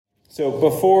So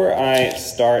before I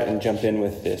start and jump in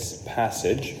with this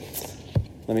passage,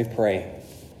 let me pray.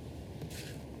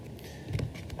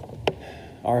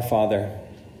 Our Father,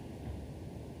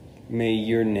 may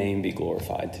your name be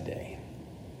glorified today.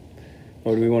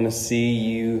 Lord, we want to see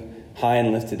you high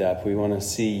and lifted up. We want to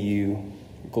see you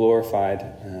glorified.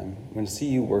 We want to see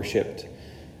you worshipped.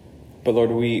 But Lord,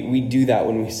 we do that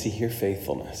when we see your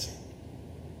faithfulness.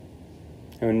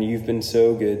 And you've been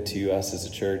so good to us as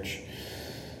a church.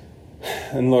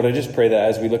 And Lord, I just pray that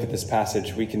as we look at this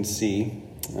passage, we can see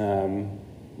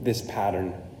this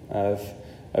pattern of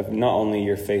not only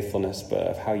your faithfulness, but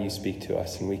of how you speak to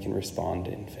us, and we can respond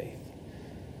in faith.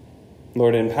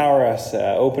 Lord, empower us,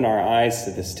 open our eyes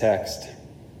to this text,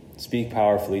 speak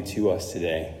powerfully to us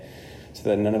today, so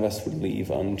that none of us would leave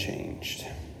unchanged.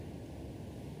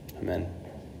 Amen.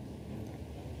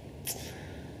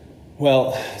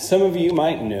 Well, some of you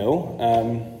might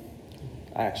know,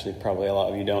 actually probably a lot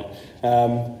of you don't,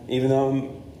 even though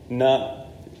I'm not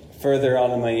further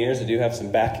on in my years, I do have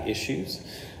some back issues,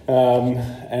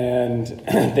 and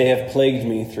they have plagued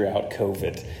me throughout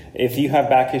COVID. If you have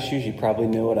back issues, you probably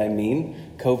know what I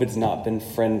mean. COVID's not been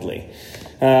friendly.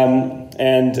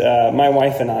 And my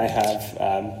wife and I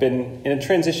have been in a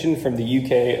transition from the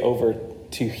UK over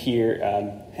to here.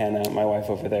 Hannah, my wife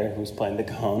over there, who's playing the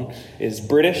cajon, is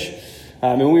British.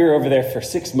 And we were over there for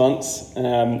 6 months.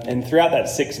 And throughout that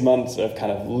 6 months of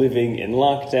kind of living in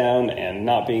lockdown and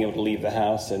not being able to leave the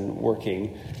house and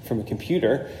working from a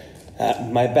computer,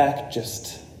 my back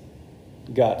just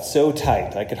got so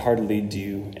tight I could hardly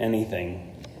do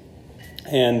anything.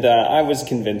 And I was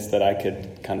convinced that I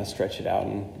could kind of stretch it out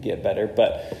and get better,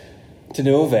 but to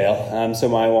no avail. So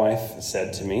my wife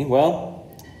said to me, well,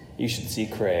 you should see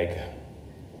Craig.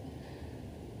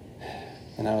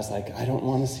 And I was like, I don't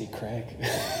want to see Craig.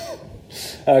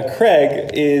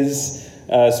 Craig is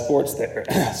a sports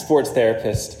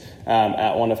therapist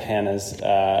at one of Hannah's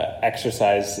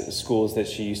exercise schools that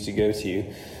she used to go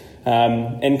to.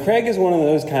 And Craig is one of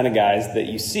those kind of guys that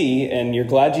you see and you're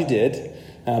glad you did,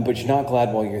 but you're not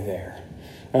glad while you're there.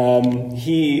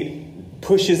 He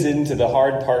pushes into the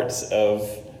hard parts of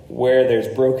where there's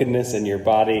brokenness in your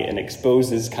body and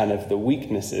exposes kind of the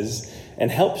weaknesses and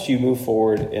helps you move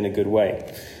forward in a good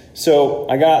way. So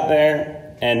I got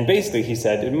there, and basically he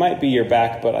said, it might be your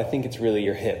back, but I think it's really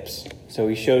your hips. So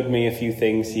he showed me a few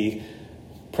things. He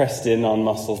pressed in on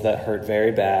muscles that hurt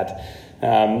very bad.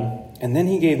 And then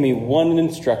he gave me one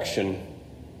instruction.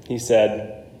 He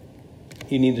said,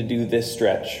 you need to do this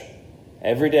stretch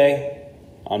every day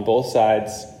on both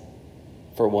sides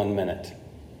for 1 minute.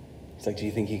 It's like, do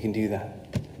you think you can do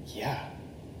that? Yeah.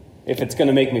 If it's going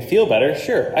to make me feel better,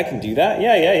 sure, I can do that.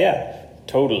 Yeah.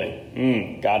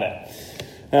 Totally. Got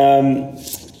it.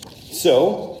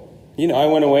 So, I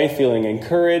went away feeling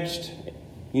encouraged,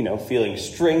 feeling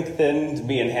strengthened.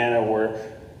 Me and Hannah were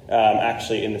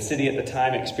actually in the city at the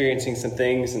time experiencing some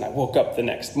things, and I woke up the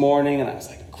next morning and I was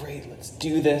like, great, let's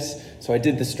do this. So I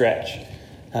did the stretch,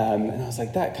 and I was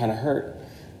like, that kind of hurt.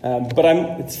 But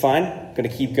it's fine. I'm going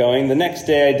to keep going. The next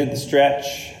day I did the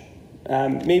stretch,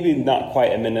 maybe not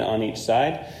quite a minute on each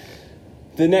side.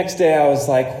 The next day I was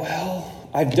like, well,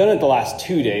 I've done it the last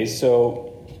 2 days,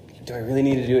 so do I really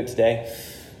need to do it today?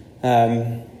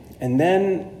 And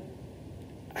then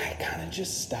I kind of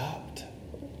just stopped.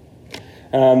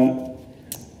 And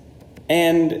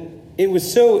it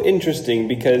was so interesting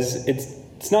because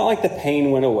it's not like the pain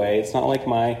went away. It's not like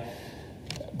my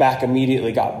back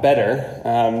immediately got better,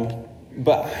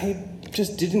 but I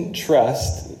just didn't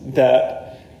trust that,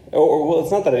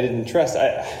 it's not that I didn't trust,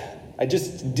 I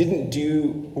just didn't do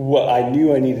what I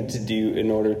knew I needed to do in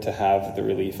order to have the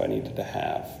relief I needed to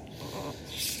have.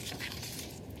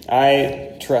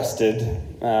 I trusted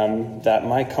that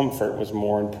my comfort was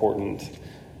more important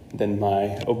than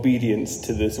my obedience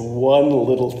to this one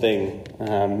little thing.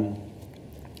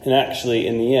 And actually,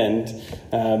 in the end,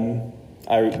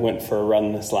 I went for a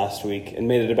run this last week and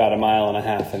made it about 1.5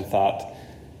 miles and thought,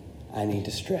 I need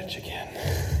to stretch again.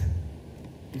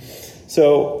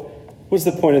 So, what's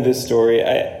the point of this story?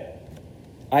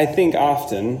 I think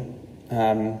often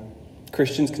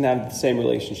Christians can have the same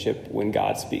relationship when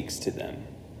God speaks to them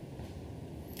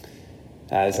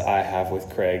as I have with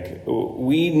Craig.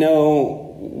 We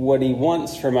know what he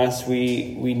wants from us.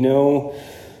 We know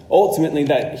ultimately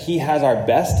that he has our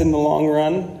best in the long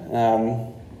run.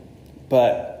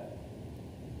 But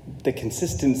the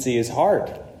consistency is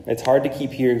hard. It's hard to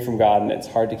keep hearing from God, and it's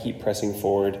hard to keep pressing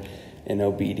forward in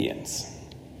obedience.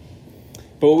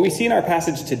 But what we see in our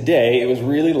passage today, it was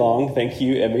really long. Thank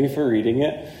you, Emmy, for reading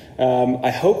it.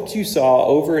 I hoped you saw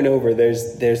over and over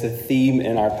there's a theme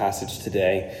in our passage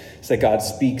today. It's that God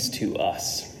speaks to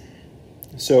us.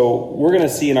 So we're going to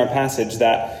see in our passage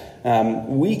that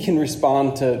we can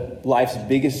respond to life's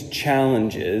biggest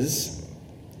challenges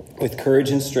with courage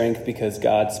and strength because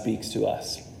God speaks to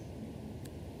us.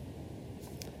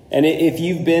 And if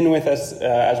you've been with us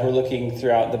as we're looking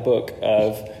throughout the book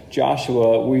of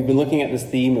Joshua, we've been looking at this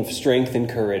theme of strength and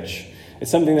courage.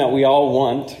 It's something that we all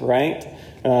want, right?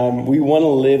 We want to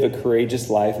live a courageous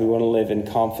life. We want to live in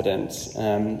confidence.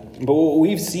 But what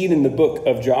we've seen in the book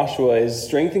of Joshua is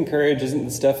strength and courage isn't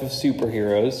the stuff of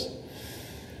superheroes.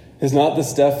 It's not the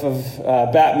stuff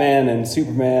of Batman and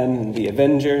Superman and the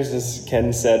Avengers, as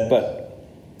Ken said, but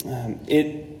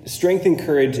strength and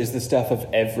courage is the stuff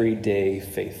of everyday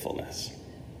faithfulness.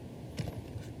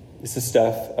 It's the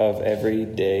stuff of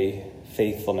everyday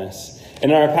faithfulness.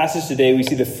 And in our passage today, we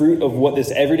see the fruit of what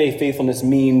this everyday faithfulness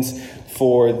means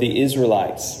for the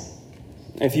Israelites.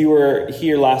 If you were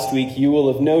here last week, you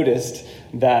will have noticed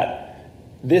that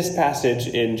this passage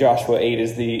in Joshua 8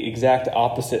 is the exact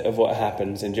opposite of what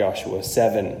happens in Joshua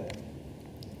 7.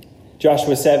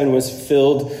 Joshua 7 was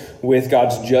filled with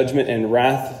God's judgment and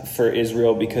wrath for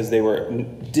Israel because they were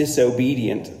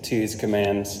disobedient to his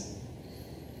commands.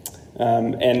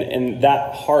 And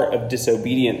that heart of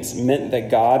disobedience meant that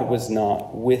God was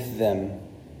not with them.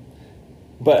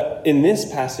 But in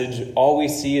this passage, all we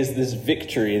see is this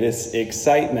victory, this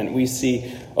excitement. We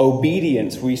see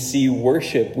obedience, we see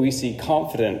worship, we see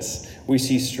confidence, we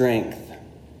see strength.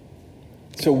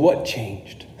 So what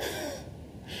changed?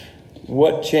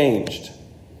 What changed?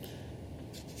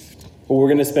 Well, we're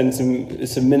going to spend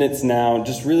some minutes now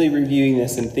just really reviewing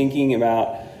this and thinking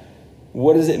about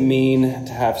what does it mean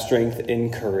to have strength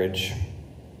and courage.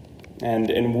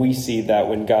 And we see that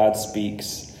when God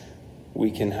speaks, we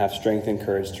can have strength and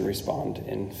courage to respond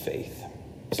in faith.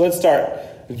 So let's start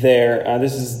there.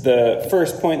 This is the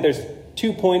first point. There's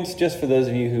 2 points, just for those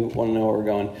of you who want to know where we're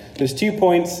going. There's 2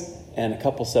 points and a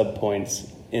couple sub-points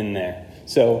in there.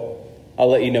 So I'll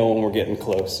let you know when we're getting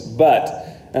close.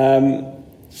 But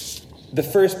the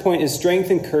first point is strength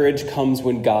and courage comes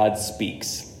when God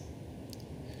speaks.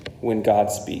 When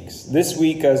God speaks. This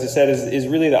week, as I said, is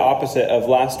really the opposite of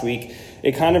last week.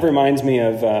 It kind of reminds me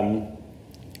of...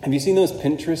 have you seen those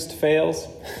Pinterest fails?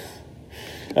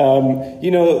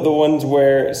 The ones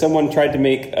where someone tried to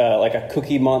make like a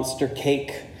Cookie Monster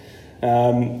cake.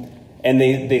 And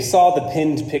they saw the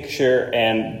pinned picture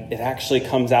and it actually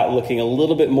comes out looking a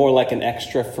little bit more like an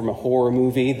extra from a horror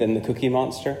movie than the Cookie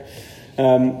Monster.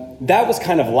 That was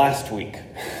kind of last week.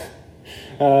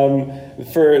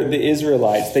 For the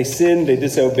Israelites, they sinned, they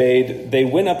disobeyed, they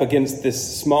went up against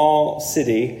this small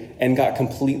city and got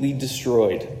completely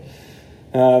destroyed.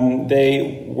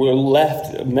 They were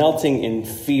left melting in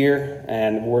fear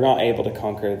and were not able to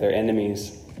conquer their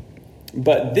enemies.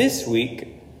 But this week,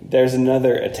 there's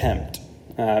another attempt.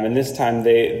 And this time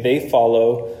they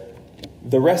follow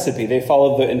the recipe. They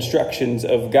follow the instructions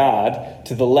of God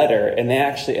to the letter, and they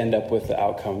actually end up with the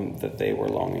outcome that they were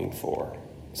longing for.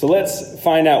 So let's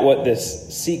find out what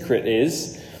this secret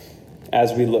is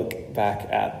as we look back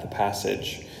at the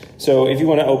passage. So if you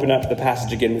want to open up the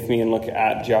passage again with me and look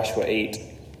at Joshua 8,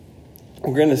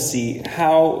 we're going to see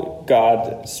how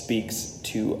God speaks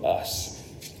to us.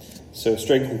 So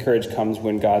strength and courage comes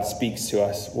when God speaks to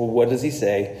us. Well, what does he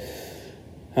say?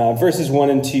 Verses 1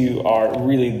 and 2 are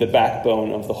really the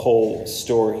backbone of the whole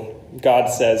story. God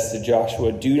says to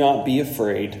Joshua, "Do not be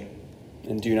afraid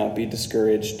and do not be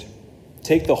discouraged.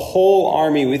 Take the whole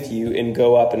army with you and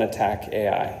go up and attack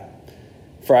Ai.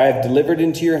 For I have delivered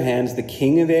into your hands the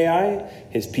king of Ai,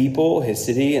 his people, his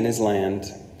city, and his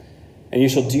land. And you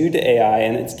shall do to Ai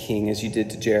and its king as you did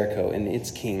to Jericho and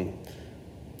its king,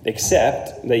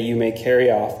 except that you may carry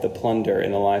off the plunder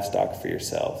and the livestock for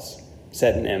yourselves.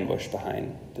 Set an ambush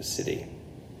behind the city."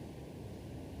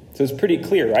 So it's pretty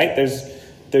clear, right?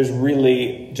 There's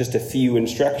really just a few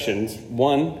instructions.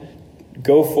 1,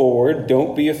 go forward.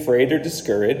 Don't be afraid or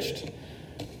discouraged.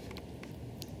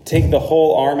 Take the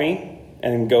whole army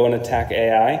and go and attack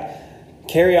Ai.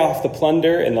 Carry off the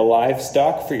plunder and the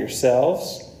livestock for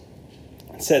yourselves.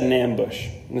 Set an ambush.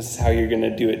 This is how you're going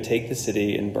to do it. Take the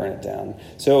city and burn it down.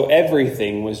 So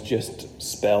everything was just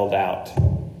spelled out.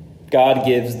 God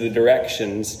gives the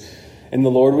directions, and the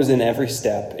Lord was in every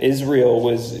step.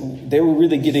 They were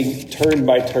really getting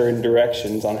turn-by-turn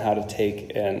directions on how to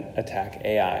take and attack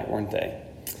Ai, weren't they?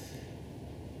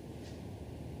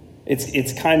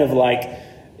 It's kind of like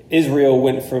Israel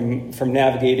went from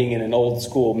navigating in an old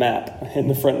school map in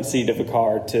the front seat of a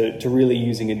car to really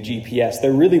using a GPS.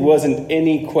 There really wasn't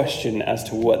any question as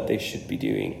to what they should be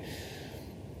doing.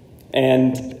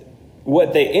 And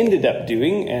what they ended up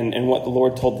doing and what the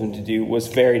Lord told them to do was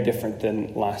very different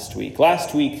than last week.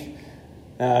 Last week,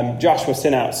 Joshua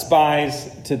sent out spies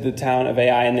to the town of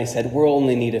Ai, and they said, we'll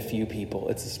only need a few people.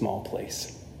 It's a small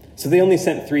place. So they only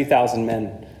sent 3,000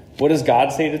 men. What does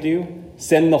God say to do?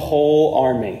 Send the whole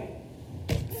army.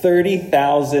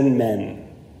 30,000 men.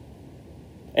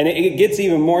 And it gets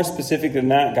even more specific than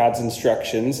that, God's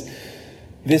instructions.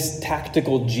 This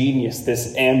tactical genius,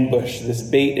 this ambush, this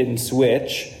bait and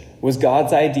switch was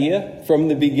God's idea from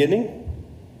the beginning.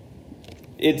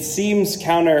 It seems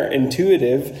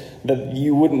counterintuitive that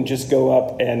you wouldn't just go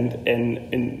up and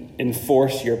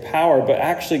enforce your power, but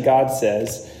actually God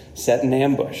says, set an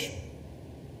ambush.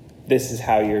 This is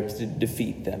how you're to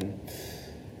defeat them.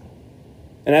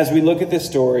 And as we look at this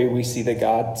story, we see that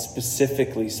God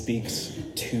specifically speaks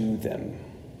to them.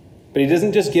 But he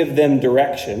doesn't just give them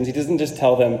directions. He doesn't just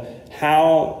tell them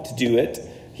how to do it.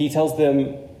 He tells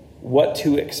them what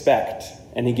to expect,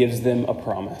 and he gives them a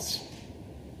promise.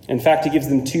 In fact, he gives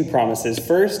them two promises.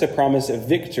 First, a promise of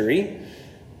victory,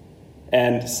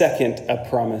 and second, a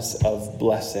promise of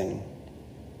blessing.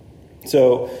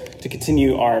 So, to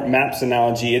continue our maps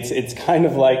analogy, it's kind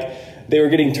of like they were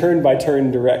getting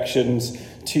turn-by-turn directions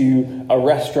to a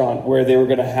restaurant where they were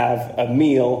going to have a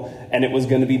meal, and it was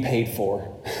going to be paid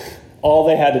for. All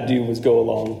they had to do was go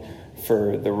along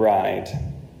for the ride.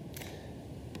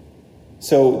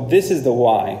 So this is the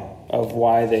why of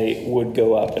why they would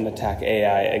go up and attack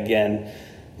Ai again.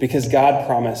 Because God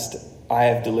promised, I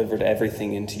have delivered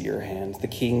everything into your hands, the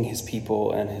king, his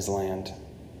people, and his land.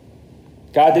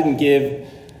 God didn't give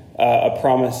a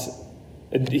promise.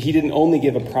 He didn't only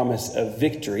give a promise of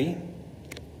victory.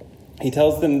 He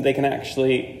tells them they can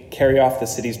actually carry off the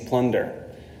city's plunder.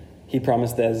 He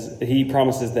promises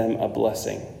them a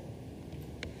blessing.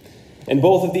 And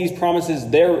both of these promises,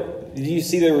 you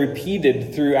see they're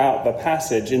repeated throughout the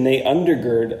passage, and they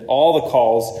undergird all the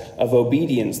calls of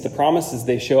obedience. The promises,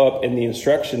 they show up in the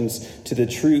instructions to the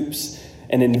troops,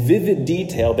 and in vivid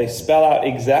detail, they spell out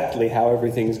exactly how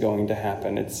everything's going to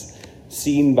happen. It's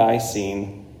scene by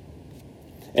scene.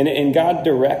 And God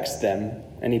directs them,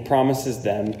 and he promises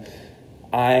them,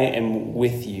 I am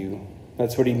with you.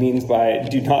 That's what he means by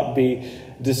do not be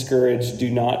discouraged,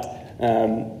 do not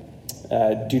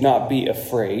be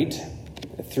afraid.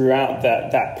 Throughout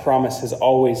that promise has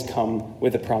always come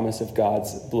with a promise of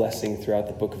God's blessing throughout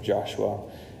the book of Joshua.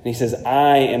 And he says,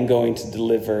 I am going to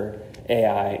deliver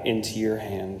Ai into your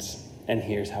hands, and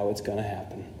here's how it's going to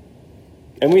happen.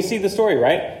 And we see the story,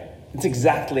 right? It's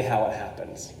exactly how it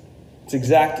happens. It's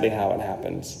exactly how it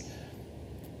happens.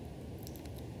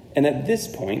 And at this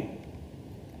point,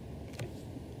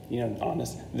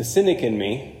 honest, the cynic in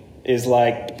me is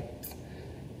like,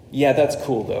 yeah, that's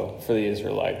cool, though, for the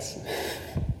Israelites.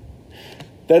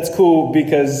 That's cool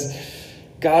because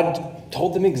God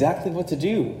told them exactly what to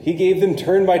do. He gave them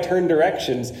turn-by-turn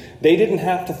directions. They didn't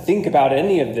have to think about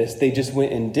any of this. They just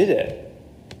went and did it.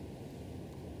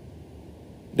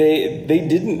 They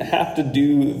didn't have to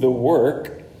do the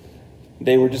work.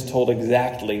 They were just told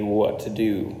exactly what to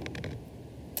do.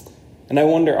 And I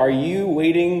wonder, are you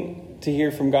waiting to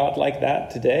hear from God like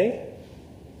that today?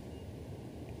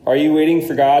 Are you waiting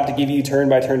for God to give you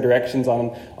turn-by-turn directions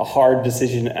on a hard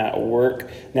decision at work,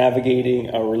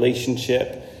 navigating a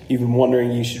relationship you've been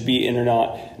wondering you should be in or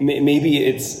not? Maybe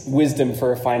it's wisdom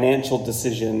for a financial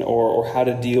decision or how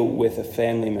to deal with a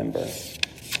family member.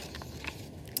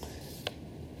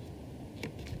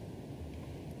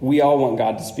 We all want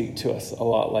God to speak to us a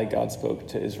lot like God spoke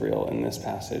to Israel in this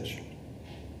passage.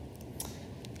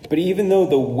 But even though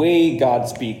the way God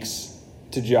speaks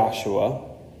to Joshua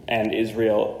and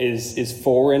Israel is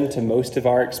foreign to most of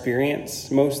our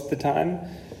experience most of the time,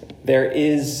 there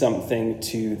is something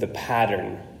to the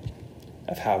pattern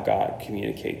of how God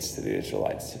communicates to the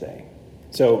Israelites today.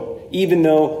 So even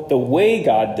though the way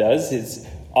God does, his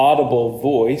audible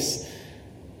voice,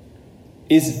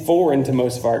 is foreign to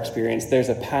most of our experience, there's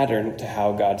a pattern to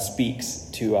how God speaks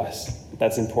to us.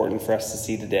 That's important for us to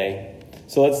see today.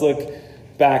 So let's look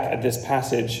back at this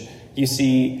passage. You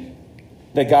see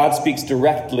that God speaks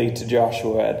directly to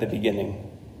Joshua at the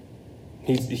beginning.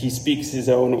 He speaks his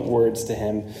own words to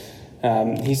him.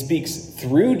 He speaks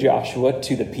through Joshua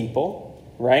to the people,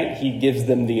 right? He gives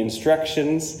them the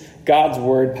instructions. God's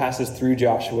word passes through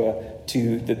Joshua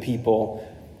to the people.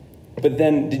 But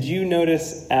then, did you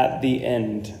notice at the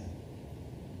end,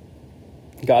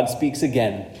 God speaks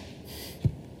again?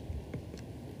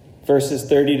 Verses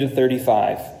 30 to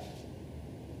 35.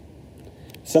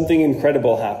 Something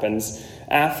incredible happens.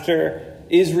 After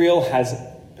Israel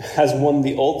has won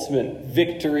the ultimate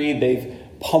victory, they've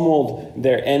pummeled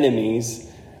their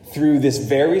enemies through this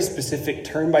very specific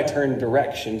turn-by-turn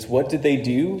directions. What did they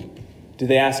do? Did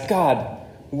they ask God,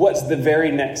 what's the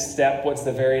very next step? What's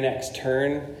the very next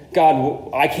turn?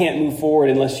 God, I can't move forward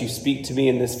unless you speak to me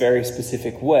in this very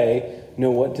specific way. No,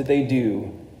 what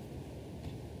do?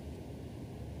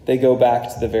 They go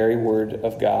back to the very word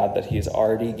of God that he has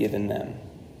already given them.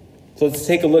 So let's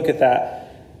take a look at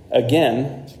that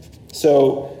again.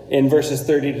 So in verses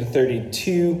 30 to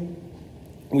 32,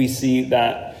 we see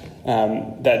that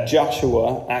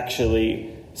Joshua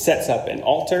actually sets up an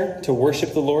altar to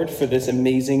worship the Lord for this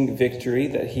amazing victory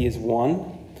that he has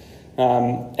won.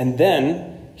 And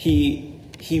then he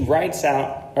writes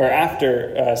out, or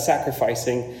after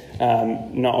sacrificing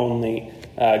not only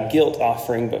guilt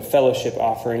offering but fellowship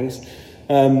offerings,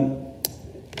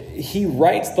 he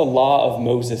writes the law of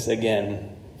Moses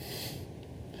again.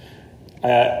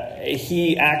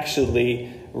 He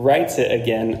actually writes it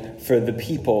again for the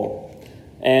people.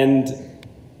 And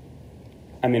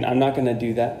I mean, I'm not going to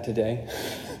do that today.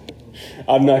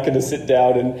 I'm not going to sit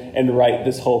down and write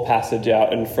this whole passage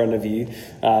out in front of you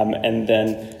and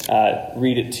then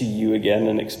read it to you again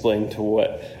and explain to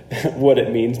what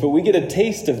it means. But we get a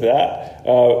taste of that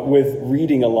with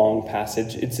reading a long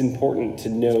passage. It's important to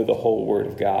know the whole Word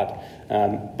of God.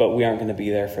 But we aren't going to be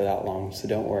there for that long, so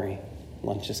don't worry.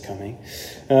 Lunch is coming.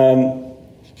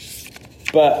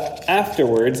 But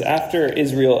afterwards, after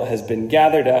Israel has been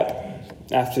gathered up,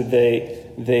 after they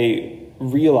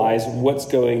realize what's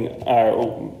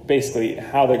basically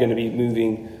how they're going to be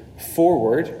moving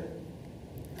forward,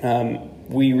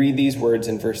 we read these words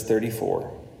in verse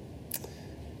 34.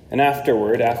 And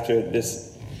afterward, after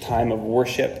this time of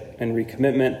worship and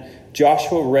recommitment,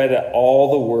 Joshua read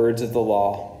all the words of the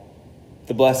law,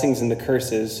 the blessings and the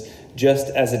curses, just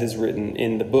as it is written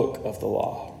in the book of the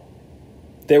law.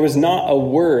 There was not a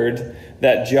word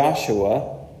that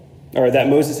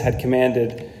Moses had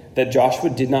commanded that Joshua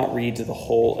did not read to the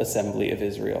whole assembly of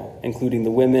Israel, including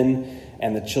the women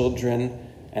and the children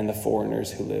and the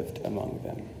foreigners who lived among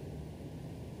them.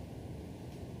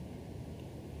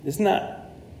 Isn't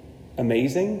that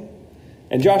amazing?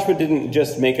 And Joshua didn't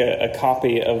just make a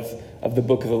copy of the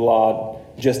book of the law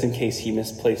just in case he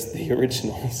misplaced the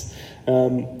originals.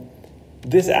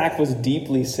 This act was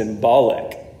deeply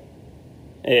symbolic.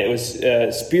 It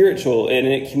was spiritual, and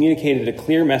it communicated a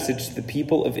clear message to the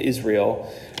people of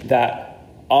Israel that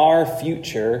our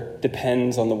future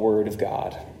depends on the Word of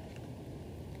God.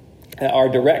 That our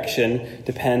direction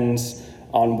depends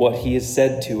on what He has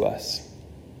said to us.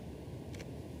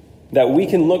 That we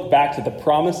can look back to the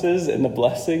promises and the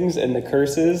blessings and the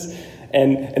curses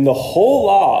and the whole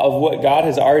law of what God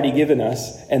has already given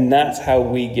us, and that's how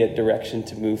we get direction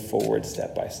to move forward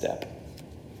step by step.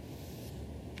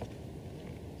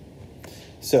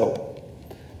 So,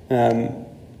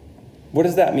 what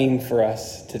does that mean for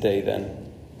us today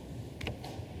then?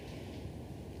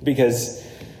 Because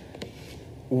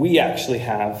we actually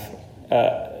have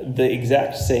the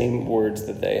exact same words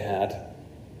that they had.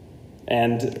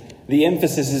 And the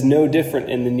emphasis is no different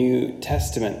in the New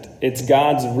Testament. It's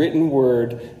God's written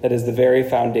word that is the very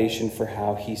foundation for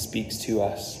how he speaks to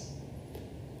us.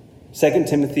 2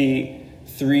 Timothy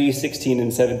 3:16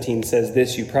 and 17 says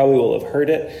this. You probably will have heard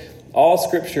it. All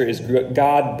scripture is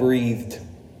God-breathed,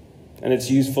 and it's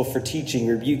useful for teaching,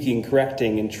 rebuking,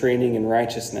 correcting, and training in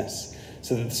righteousness,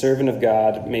 so that the servant of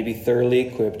God may be thoroughly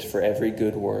equipped for every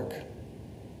good work.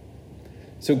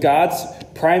 So God's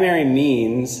primary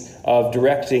means of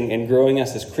directing and growing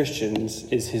us as Christians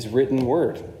is his written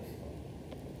word.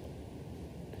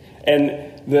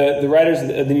 And the writers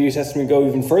of the New Testament go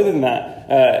even further than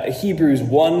that. Hebrews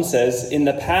 1 says, in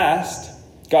the past,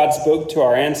 God spoke to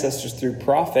our ancestors through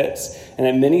prophets, and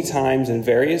at many times in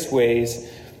various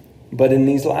ways, but in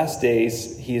these last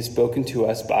days, he has spoken to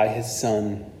us by his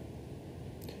Son,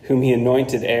 whom he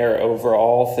anointed heir over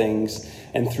all things,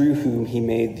 and through whom he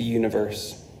made the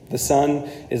universe. The Son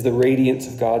is the radiance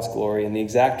of God's glory and the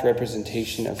exact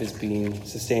representation of his being,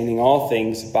 sustaining all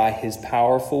things by his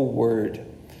powerful word.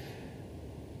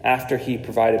 After he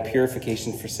provided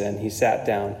purification for sin, he sat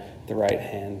down at the right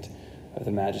hand of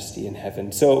the majesty in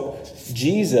heaven. So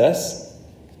Jesus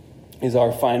is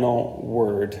our final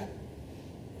word.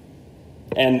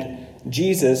 And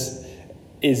Jesus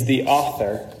is the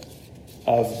author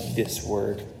of this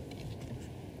word.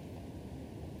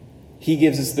 He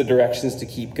gives us the directions to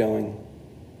keep going.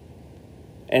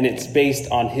 And it's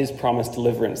based on his promised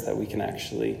deliverance that we can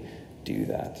actually do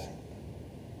that.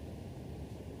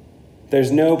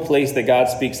 There's no place that God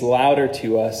speaks louder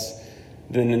to us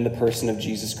than in the person of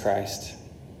Jesus Christ.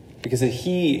 Because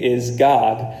he is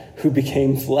God who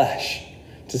became flesh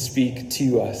to speak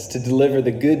to us, to deliver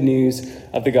the good news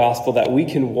of the gospel that we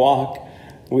can walk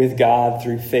with God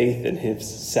through faith in his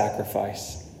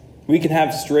sacrifice. We can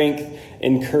have strength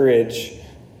and courage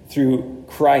through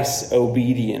Christ's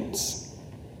obedience.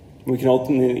 We can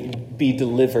ultimately be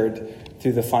delivered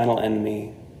through the final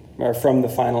enemy, or from the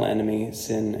final enemy,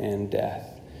 sin and death.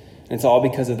 And it's all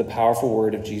because of the powerful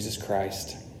word of Jesus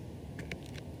Christ.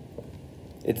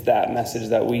 It's that message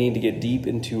that we need to get deep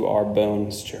into our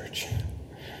bones, church.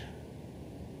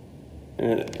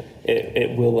 And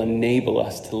it will enable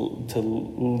us to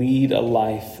lead a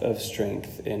life of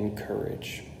strength and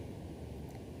courage.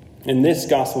 And this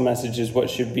gospel message is what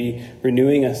should be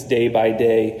renewing us day by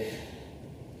day.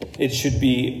 It should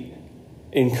be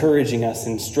encouraging us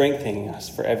and strengthening us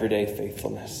for everyday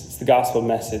faithfulness. It's the gospel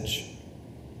message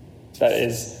that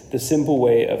is the simple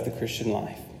way of the Christian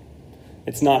life.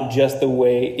 It's not just the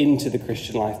way into the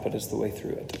Christian life, but it's the way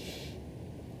through it.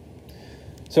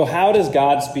 So how does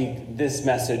God speak this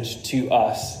message to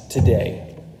us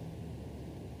today?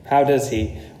 How does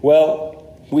he? Well,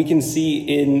 we can see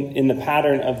in the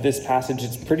pattern of this passage,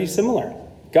 it's pretty similar.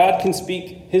 God can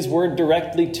speak his word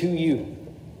directly to you.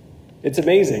 It's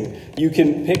amazing. You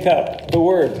can pick up the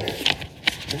word.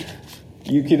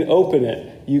 You can open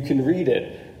it. You can read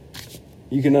it.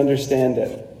 You can understand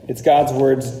it. It's God's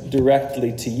words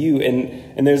directly to you.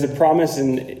 And there's a promise,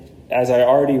 as I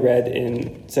already read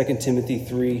in 2 Timothy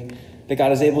 3, that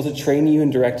God is able to train you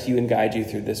and direct you and guide you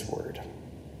through this word.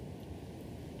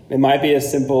 It might be as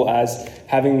simple as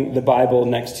having the Bible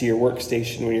next to your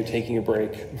workstation when you're taking a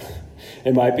break.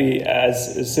 It might be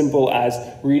as simple as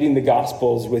reading the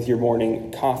Gospels with your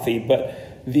morning coffee.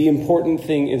 But the important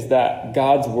thing is that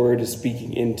God's word is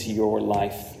speaking into your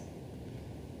life.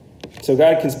 So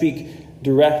God can speak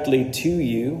directly to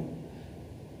you,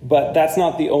 but that's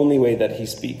not the only way that he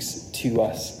speaks to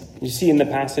us. You see in the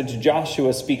passage,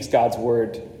 Joshua speaks God's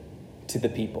word to the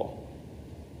people.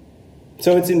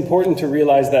 So it's important to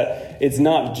realize that it's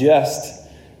not just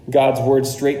God's word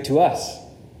straight to us.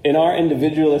 In our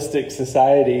individualistic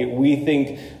society, we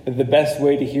think that the best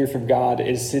way to hear from God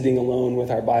is sitting alone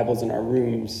with our Bibles in our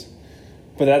rooms.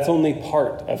 But that's only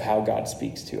part of how God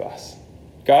speaks to us.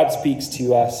 God speaks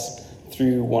to us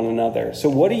through one another. So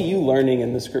what are you learning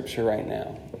in the scripture right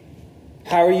now?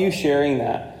 How are you sharing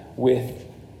that with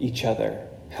each other?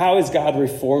 How is God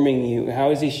reforming you?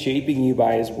 How is he shaping you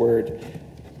by his word?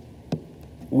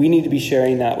 We need to be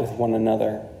sharing that with one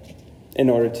another in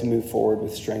order to move forward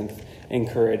with strength and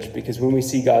courage, because when we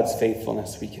see God's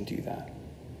faithfulness, we can do that.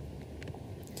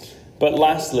 But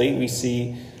lastly, we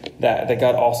see that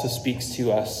God also speaks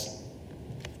to us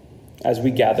as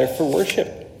we gather for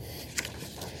worship.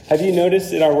 Have you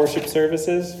noticed in our worship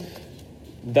services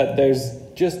that there's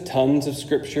just tons of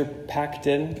scripture packed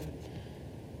in?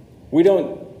 We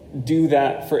don't do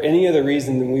that for any other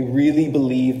reason than we really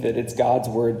believe that it's God's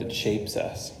word that shapes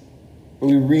us.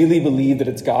 We really believe that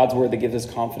it's God's word that gives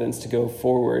us confidence to go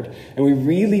forward. And we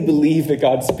really believe that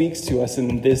God speaks to us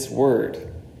in this word.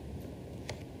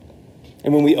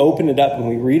 And when we open it up, when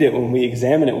we read it, when we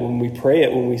examine it, when we pray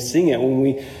it, when we sing it,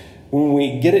 when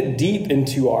we get it deep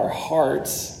into our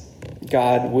hearts,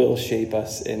 God will shape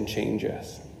us and change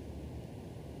us.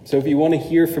 So if you want to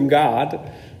hear from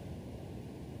God,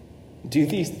 do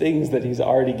these things that he's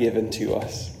already given to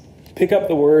us. Pick up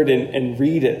the word and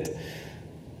read it.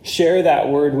 Share that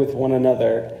word with one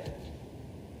another.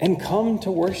 And come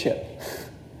to worship.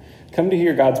 Come to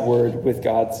hear God's word with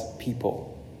God's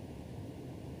people.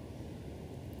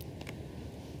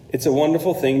 It's a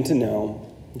wonderful thing to know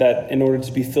that in order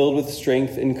to be filled with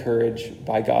strength and courage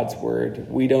by God's word,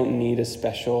 we don't need a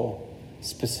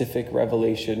specific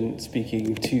revelation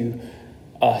speaking to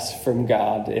us from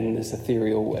God in this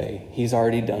ethereal way. He's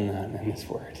already done that in his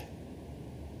word.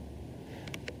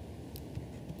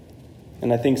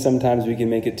 And I think sometimes we can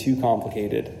make it too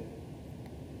complicated.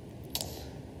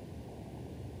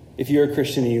 If you're a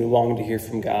Christian and you long to hear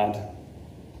from God,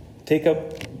 take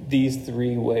up these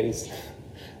 3 ways.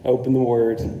 Open the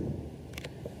word,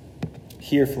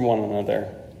 hear from one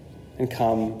another, and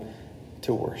come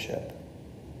to worship.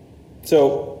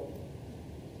 So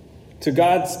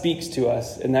God speaks to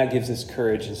us, and that gives us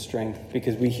courage and strength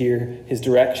because we hear his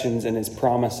directions and his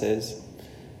promises.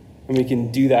 And we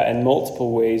can do that in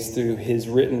multiple ways through his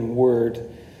written word.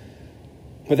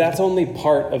 But that's only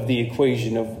part of the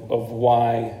equation of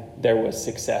why there was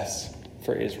success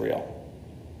for Israel.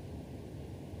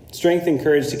 Strength and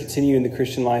courage to continue in the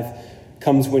Christian life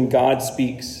comes when God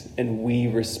speaks and we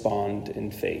respond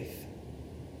in faith.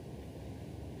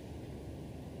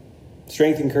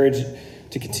 Strength and courage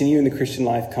to continue in the Christian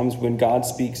life comes when God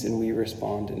speaks and we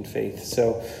respond in faith.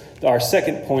 So our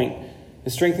second point, the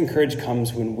strength and courage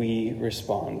comes when we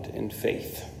respond in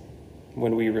faith.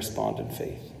 When we respond in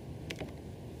faith.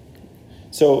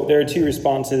 So there are two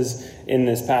responses in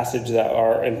this passage that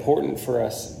are important for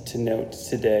us to note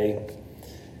today.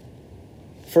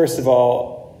 First of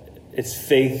all, it's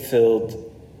faith-fueled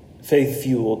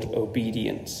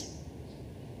obedience.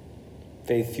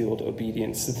 Faith-fueled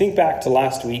obedience. So think back to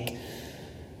last week.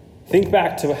 Think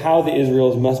back to how the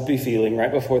Israelites must be feeling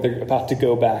right before they're about to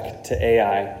go back to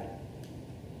Ai.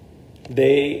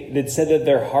 They'd said that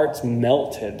their hearts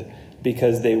melted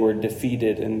because they were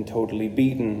defeated and totally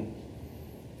beaten.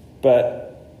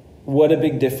 But what a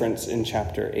big difference in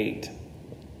chapter 8.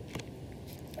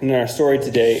 In our story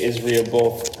today, Israel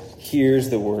both hears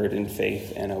the word in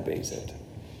faith and obeys it.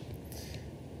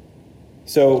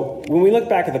 So when we look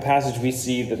back at the passage, we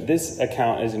see that this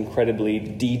account is incredibly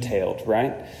detailed,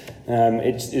 right?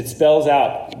 It spells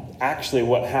out actually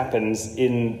what happens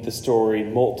in the story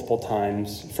multiple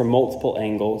times from multiple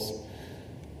angles.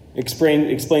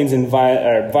 Explains in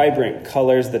vibrant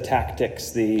colors the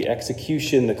tactics, the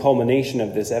execution, the culmination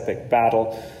of this epic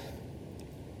battle.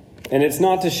 And it's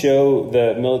not to show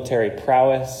the military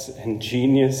prowess and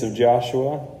genius of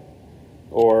Joshua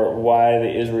or why the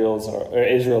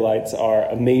Israelites are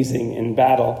amazing in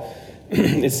battle.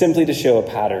 It's simply to show a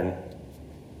pattern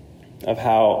of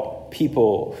how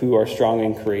people who are strong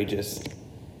and courageous,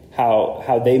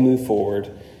 how they move forward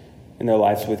in their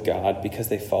lives with God because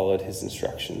they followed his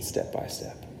instructions step by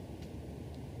step.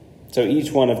 So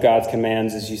each one of God's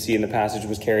commands, as you see in the passage,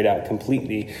 was carried out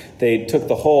completely. They took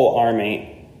the whole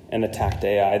army and attacked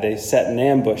Ai. They set an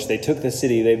ambush. They took the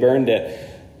city. They burned it.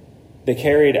 They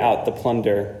carried out the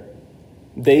plunder.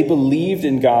 They believed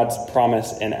in God's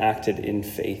promise and acted in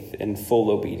faith and full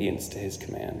obedience to his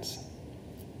commands.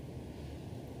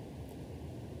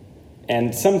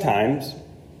 And sometimes,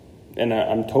 and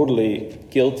I'm totally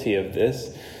guilty of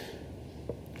this,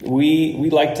 we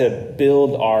like to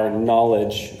build our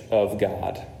knowledge of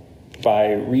God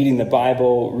by reading the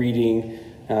Bible, reading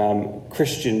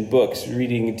Christian books,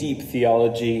 reading deep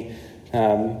theology,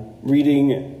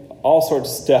 reading all sorts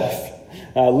of stuff,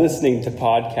 listening to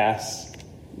podcasts,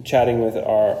 chatting with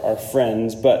our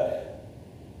friends. But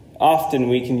often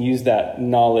we can use that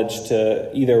knowledge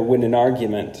to either win an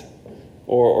argument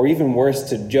or even worse,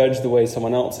 to judge the way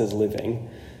someone else is living.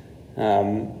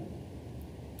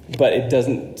 But it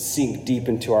doesn't sink deep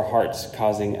into our hearts,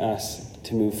 causing us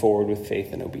to move forward with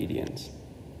faith and obedience.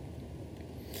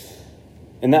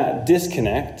 And that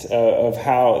disconnect of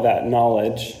how that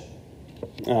knowledge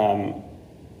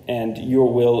and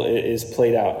your will is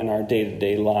played out in our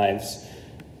day-to-day lives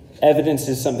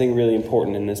evidences something really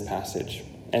important in this passage.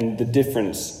 And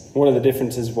one of the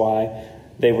differences why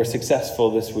they were successful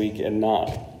this week and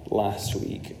not last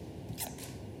week.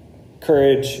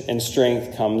 Courage and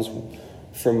strength comes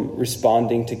from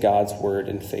responding to God's word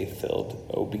in faith-filled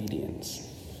obedience.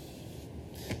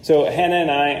 So Hannah and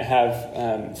I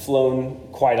have flown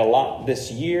quite a lot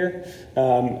this year,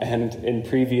 and in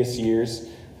previous years,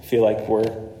 I feel like we're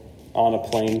on a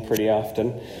plane pretty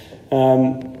often.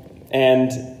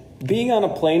 And being on a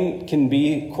plane can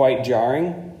be quite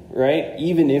jarring, right?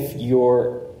 Even if you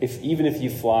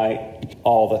fly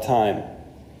all the time.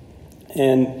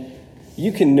 And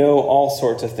you can know all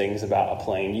sorts of things about a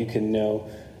plane. You can know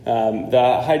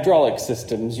the hydraulic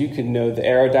systems. You can know the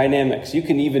aerodynamics. You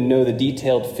can even know the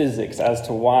detailed physics as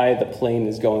to why the plane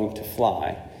is going to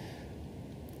fly.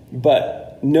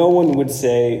 But no one would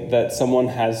say that someone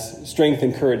has strength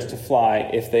and courage to fly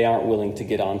if they aren't willing to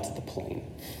get onto the plane.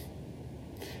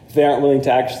 If they aren't willing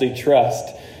to actually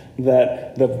trust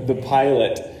that the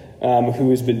pilot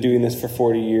who has been doing this for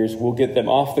 40 years will get them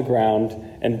off the ground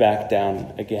and back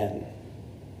down again.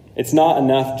 It's not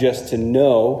enough just to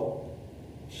know,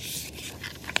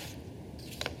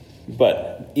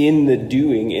 but in the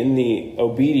doing, in the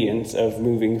obedience of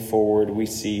moving forward, we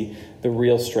see the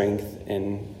real strength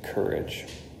and courage.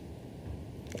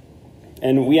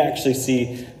 And we actually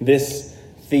see this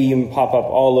theme pop up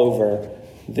all over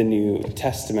the New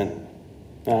Testament.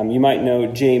 You might know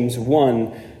James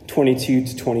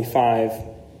 1:22-25.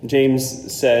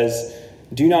 James says,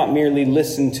 "Do not merely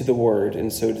listen to the word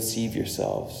and so deceive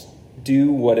yourselves.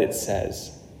 Do what it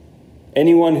says.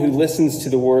 Anyone who listens to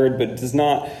the word but does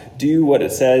not do what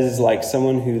it says is like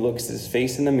someone who looks at his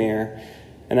face in the mirror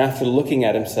and after looking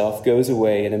at himself goes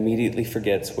away and immediately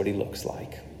forgets what he looks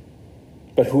like.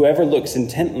 But whoever looks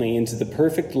intently into the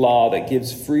perfect law that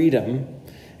gives freedom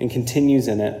and continues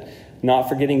in it, not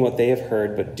forgetting what they have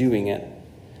heard but doing it,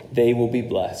 they will be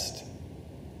blessed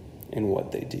in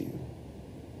what they do."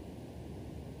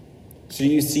 So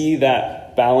you see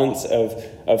that balance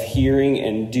of hearing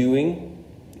and doing.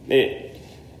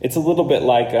 It's a little bit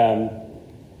like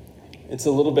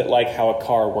how a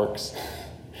car works.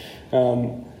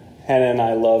 Hannah and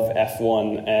I love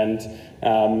F1,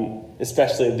 and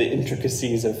especially the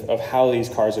intricacies of how these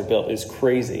cars are built is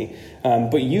crazy.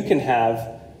 But you can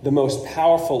have the most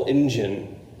powerful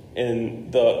engine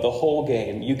in the whole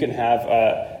game. You can have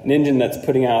an engine that's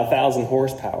putting out 1,000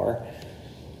 horsepower.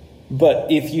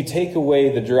 But if you take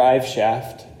away the drive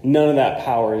shaft, none of that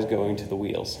power is going to the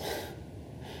wheels.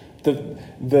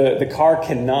 The car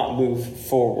cannot move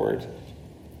forward.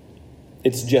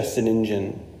 It's just an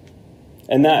engine.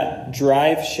 And that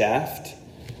drive shaft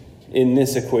in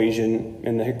this equation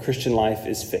in the Christian life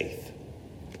is faith.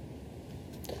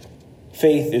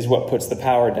 Faith is what puts the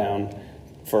power down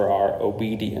for our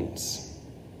obedience.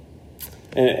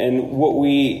 And what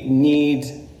we need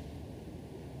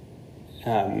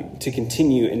to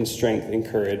continue in strength and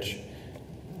courage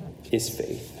is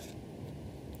faith.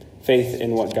 Faith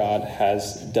in what God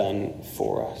has done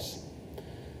for us.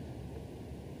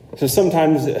 So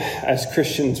sometimes as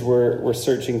Christians, we're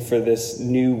searching for this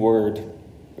new word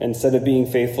instead of being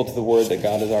faithful to the word that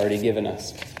God has already given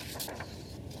us.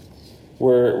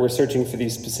 We're searching for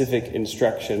these specific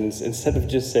instructions instead of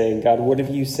just saying, God, what have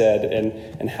you said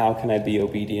and how can I be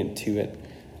obedient to it?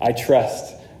 I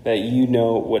trust that you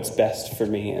know what's best for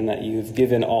me and that you've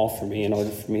given all for me in order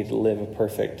for me to live a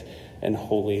perfect and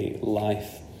holy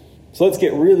life. So let's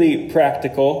get really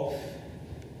practical.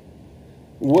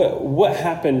 What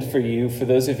happened for you, for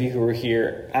those of you who were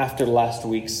here after last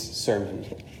week's sermon?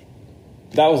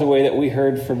 That was a way that we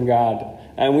heard from God.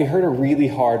 And we heard a really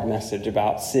hard message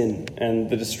about sin and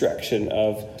the destruction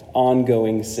of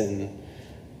ongoing sin.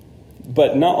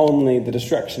 But not only the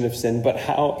destruction of sin, but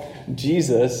how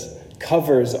Jesus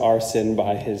covers our sin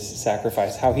by his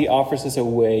sacrifice, how he offers us a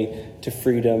way to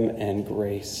freedom and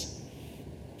grace.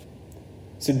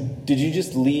 So did you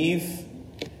just leave?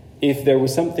 If there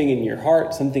was something in your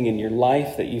heart, something in your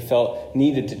life that you felt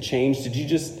needed to change, did you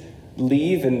just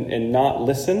leave and not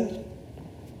listen?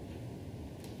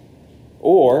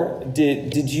 Or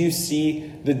did you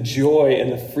see the joy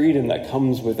and the freedom that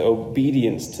comes with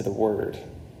obedience to the word?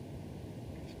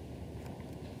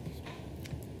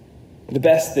 The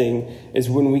best thing is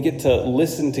when we get to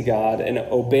listen to God and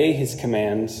obey his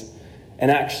commands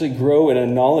and actually grow in a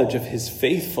knowledge of his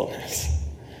faithfulness.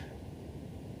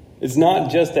 It's not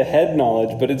just a head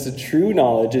knowledge, but it's a true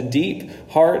knowledge, a deep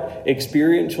heart,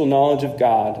 experiential knowledge of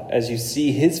God as you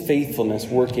see his faithfulness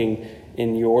working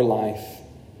in your life.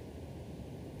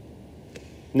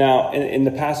 Now, in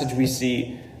the passage, we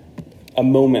see a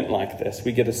moment like this.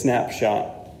 We get a snapshot.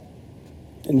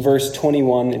 In verse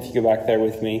 21, if you go back there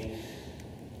with me,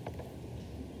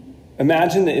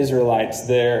 imagine the Israelites.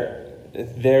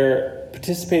 They're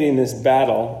participating in this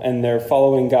battle, and they're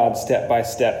following God step by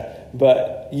step.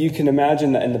 But you can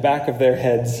imagine that in the back of their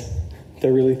heads,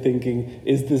 they're really thinking,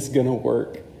 is this going to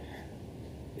work?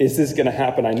 Is this going to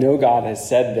happen? I know God has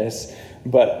said this,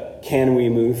 but can we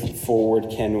move forward?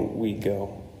 Can we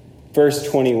go? Verse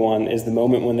 21 is the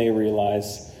moment when they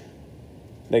realize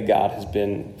that God has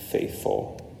been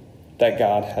faithful, that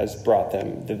God has brought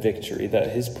them the victory,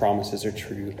 that his promises are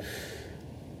true.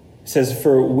 It says,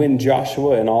 for when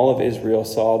Joshua and all of Israel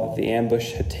saw that the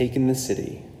ambush had taken the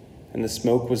city and the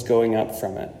smoke was going up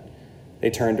from it, they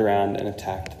turned around and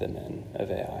attacked the men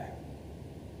of Ai.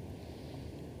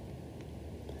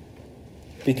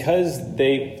 Because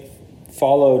they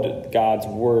followed God's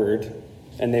word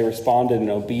and they responded in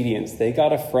obedience, they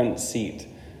got a front seat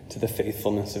to the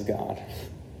faithfulness of God.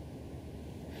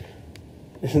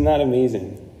 Isn't that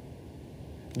amazing?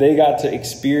 They got to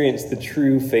experience the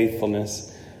true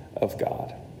faithfulness of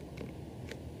God.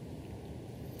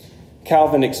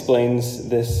 Calvin explains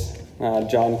this,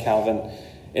 John Calvin,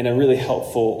 in a really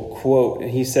helpful quote.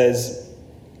 He says,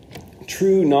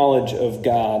 true knowledge of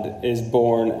God is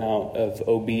born out of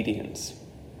obedience.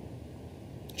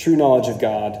 True knowledge of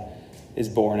God is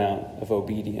born out of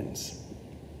obedience.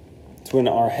 It's when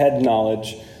our head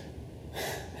knowledge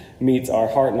meets our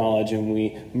heart knowledge and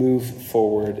we move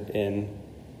forward in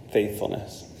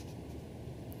faithfulness.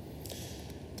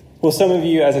 Well, some of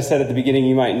you, as I said at the beginning,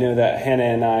 you might know that Hannah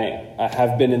and I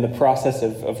have been in the process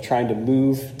of trying to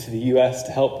move to the U.S.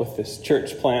 to help with this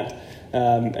church plant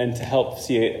and to help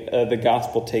see the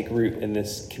gospel take root in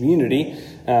this community.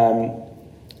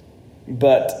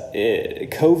 But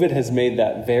COVID has made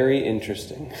that very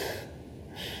interesting.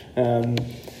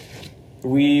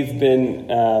 We've been,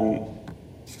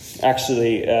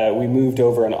 we moved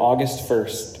over on August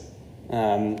 1st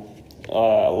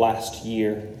last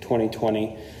year,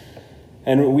 2020.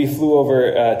 And we flew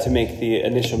over to make the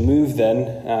initial move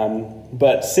then.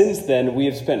 But since then, we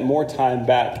have spent more time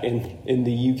back in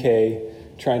the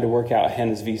UK trying to work out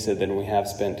Hannah's visa than we have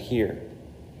spent here.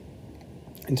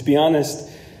 And to be honest,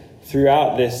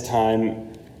 throughout this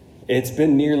time, it's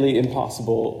been nearly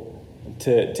impossible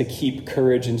to keep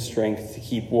courage and strength, to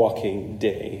keep walking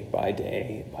day by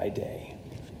day by day.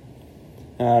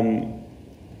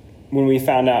 When we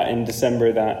found out in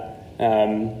December that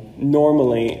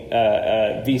normally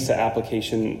a visa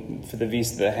application for the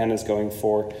visa that Hannah's going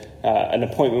for, an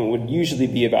appointment would usually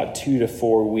be about 2 to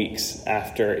 4 weeks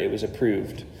after it was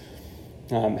approved.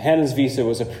 Hannah's visa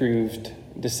was approved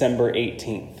December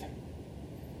 18th.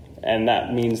 And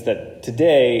that means that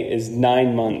today is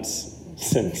 9 months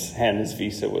since Hannah's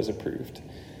visa was approved.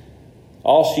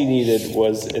 All she needed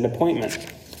was an appointment.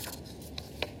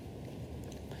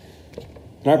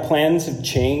 And our plans have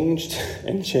changed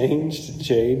and changed and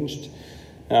changed.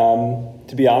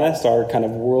 To be honest, our kind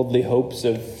of worldly hopes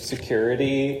of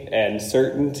security and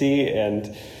certainty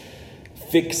and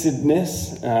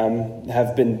fixedness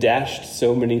have been dashed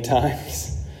so many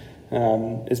times.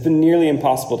 It's been nearly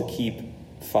impossible to keep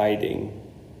fighting.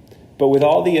 But with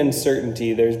all the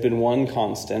uncertainty, there's been one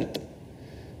constant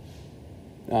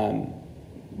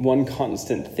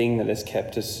thing that has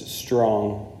kept us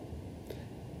strong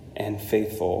and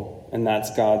faithful, and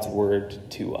that's God's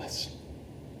word to us.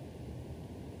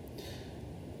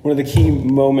 One of the key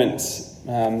moments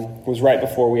was right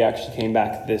before we actually came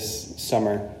back this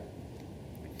summer.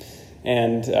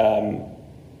 And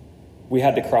we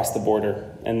had to cross the border,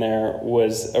 and there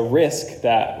was a risk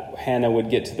that Hannah would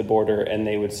get to the border and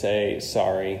they would say,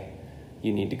 sorry,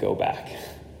 you need to go back.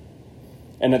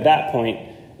 And at that point,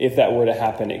 if that were to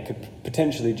happen, it could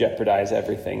potentially jeopardize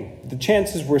everything. The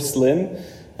chances were slim,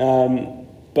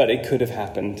 but it could have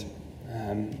happened.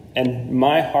 And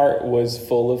my heart was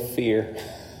full of fear.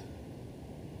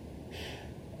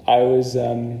 I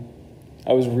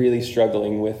was really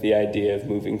struggling with the idea of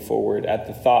moving forward at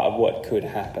the thought of what could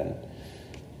happen.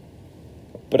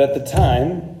 But at the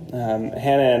time,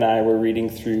 Hannah and I were reading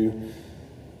through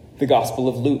the Gospel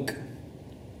of Luke.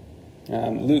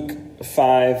 Luke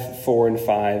 5, 4, and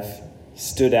 5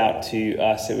 stood out to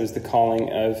us. It was the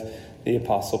calling of the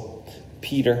Apostle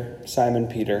Peter, Simon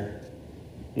Peter.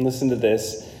 And listen to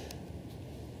this.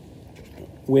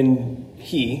 When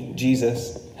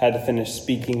Jesus, had to finish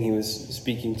speaking, he was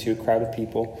speaking to a crowd of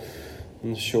people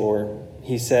on the shore.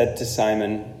 He said to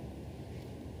Simon,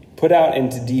 "Put out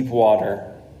into deep water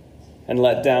and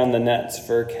let down the nets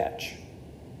for a catch."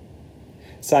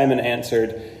 Simon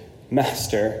answered,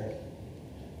 "Master,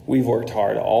 we've worked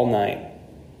hard all night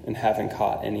and haven't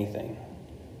caught anything.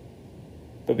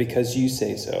 But because you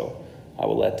say so, I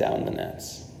will let down the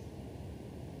nets."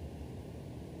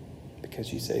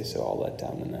 Because you say so, I'll let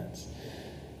down the nets.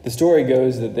 The story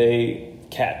goes that they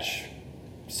catch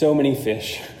so many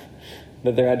fish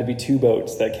that there had to be 2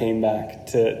 boats that came back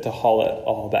to haul it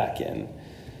all back in.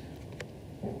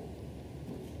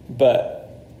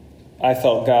 But I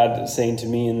felt God saying to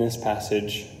me in this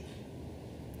passage,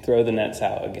 throw the nets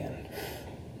out again.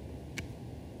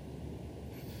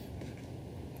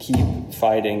 Keep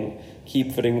fighting.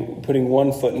 Keep putting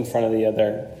one foot in front of the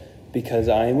other, because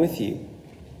I am with you.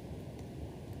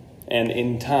 And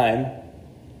in time,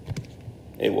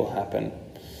 it will happen.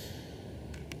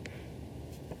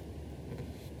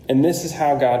 And this is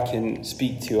how God can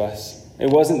speak to us. It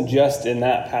wasn't just in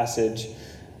that passage.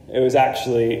 It was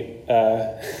actually,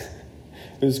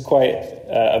 it was quite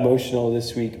emotional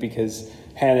this week, because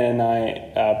Hannah and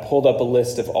I pulled up a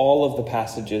list of all of the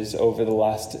passages over the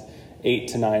last 8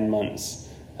 to 9 months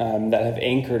that have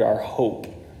anchored our hope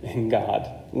in God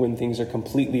when things are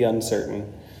completely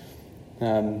uncertain.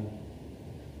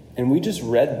 And we just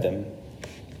read them.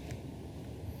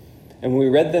 And when we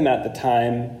read them at the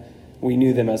time, we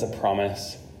knew them as a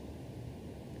promise.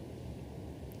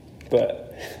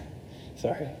 But,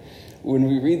 when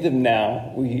we read them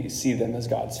now, we see them as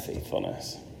God's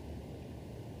faithfulness.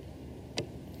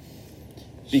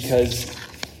 Because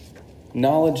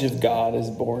knowledge of God is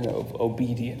born of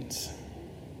obedience.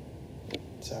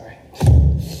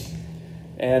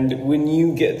 And when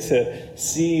you get to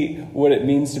see what it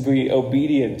means to be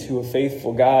obedient to a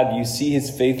faithful God, you see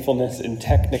his faithfulness in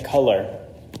technicolor.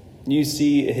 You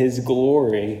see his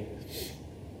glory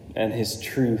and his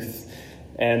truth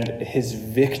and his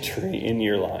victory in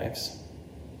your lives.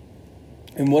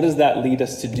 And what does that lead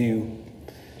us to do?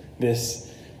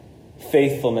 This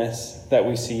faithfulness that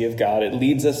we see of God, it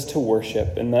leads us to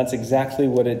worship, and that's exactly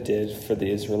what it did for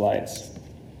the Israelites.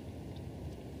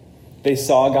 They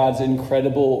saw God's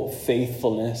incredible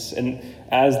faithfulness, and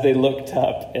as they looked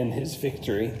up in his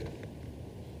victory,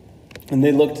 and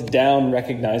they looked down,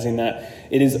 recognizing that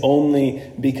it is only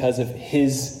because of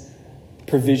his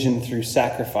provision through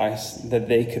sacrifice that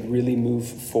they could really move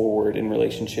forward in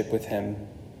relationship with him.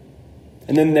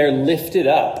 And then they're lifted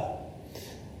up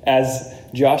as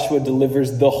Joshua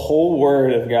delivers the whole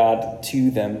word of God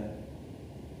to them.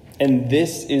 And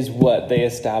this is what they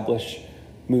establish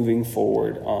moving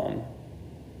forward on,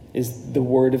 is the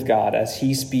word of God as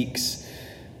he speaks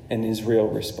and Israel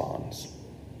responds.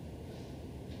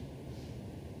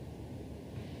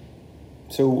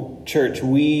 So, church,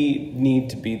 we need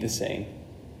to be the same.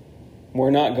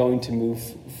 We're not going to move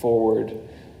forward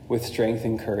with strength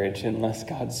and courage unless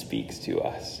God speaks to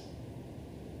us,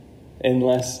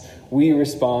 unless we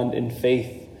respond in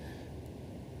faith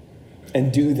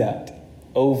and do that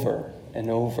over and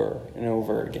over and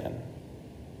over again.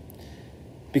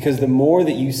 Because the more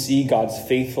that you see God's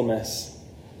faithfulness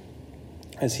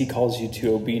as he calls you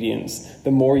to obedience,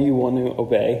 the more you want to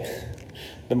obey,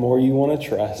 the more you want to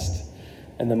trust,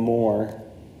 and the more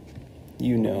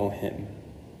you know him.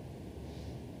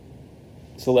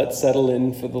 So let's settle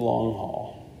in for the long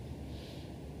haul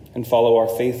and follow our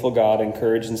faithful God in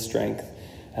courage and strength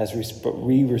as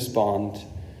we respond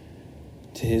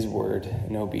to his word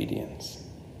in obedience.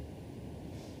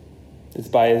 It's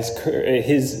by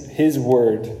his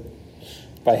word,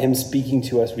 by him speaking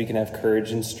to us, we can have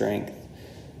courage and strength.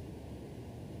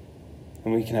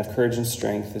 And we can have courage and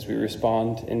strength as we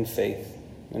respond in faith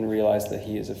and realize that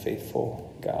he is a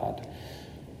faithful God.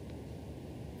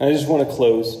 And I just want to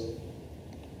close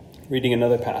reading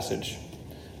another passage.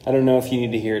 I don't know if you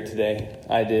need to hear it today.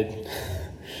 I did.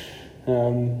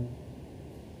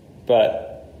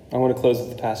 But I want to close with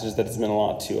the passage that has meant a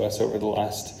lot to us over the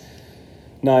last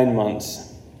 9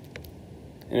 months.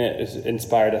 And it has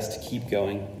inspired us to keep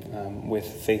going with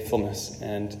faithfulness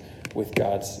and with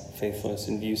God's faithfulness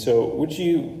in view. So would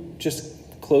you just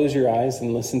close your eyes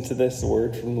and listen to this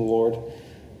word from the Lord?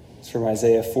 It's from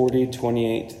Isaiah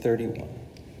 40:28-31.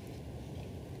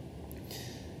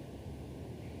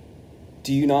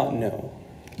 Do you not know?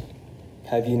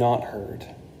 Have you not heard?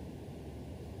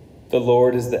 The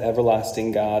Lord is the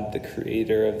everlasting God, the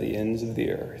creator of the ends of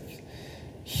the earth.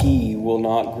 He will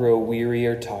not grow weary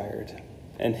or tired,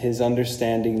 and his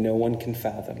understanding no one can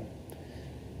fathom.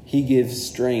 He gives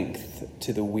strength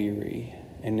to the weary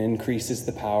and increases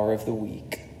the power of the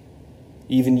weak.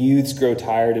 Even youths grow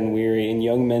tired and weary, and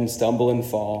young men stumble and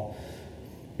fall.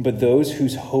 But those who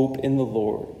hope in the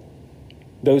Lord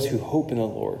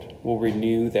will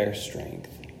renew their strength.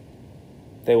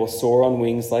 They will soar on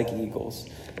wings like eagles.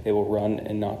 They will run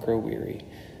and not grow weary.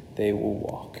 They will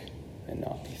walk and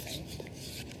not be faint.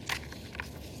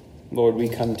 Lord, we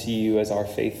come to you as our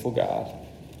faithful God.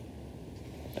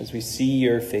 As we see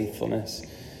your faithfulness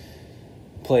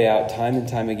play out time and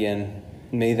time again,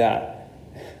 may that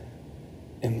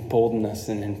embolden us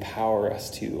and empower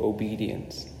us to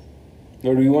obedience.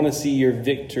 Lord, we want to see your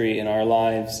victory in our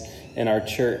lives, in our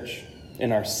church,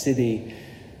 in our city,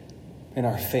 in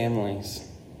our families.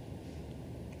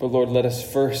 But Lord, let us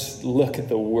first look at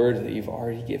the word that you've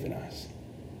already given us.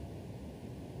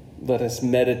 Let us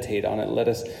meditate on it.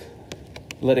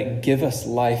 Let it give us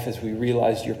life as we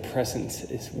realize your presence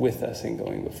is with us and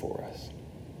going before us.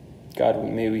 God,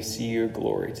 may we see your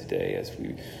glory today as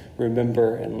we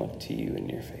remember and look to you in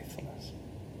your faithfulness.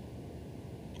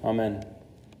 Amen.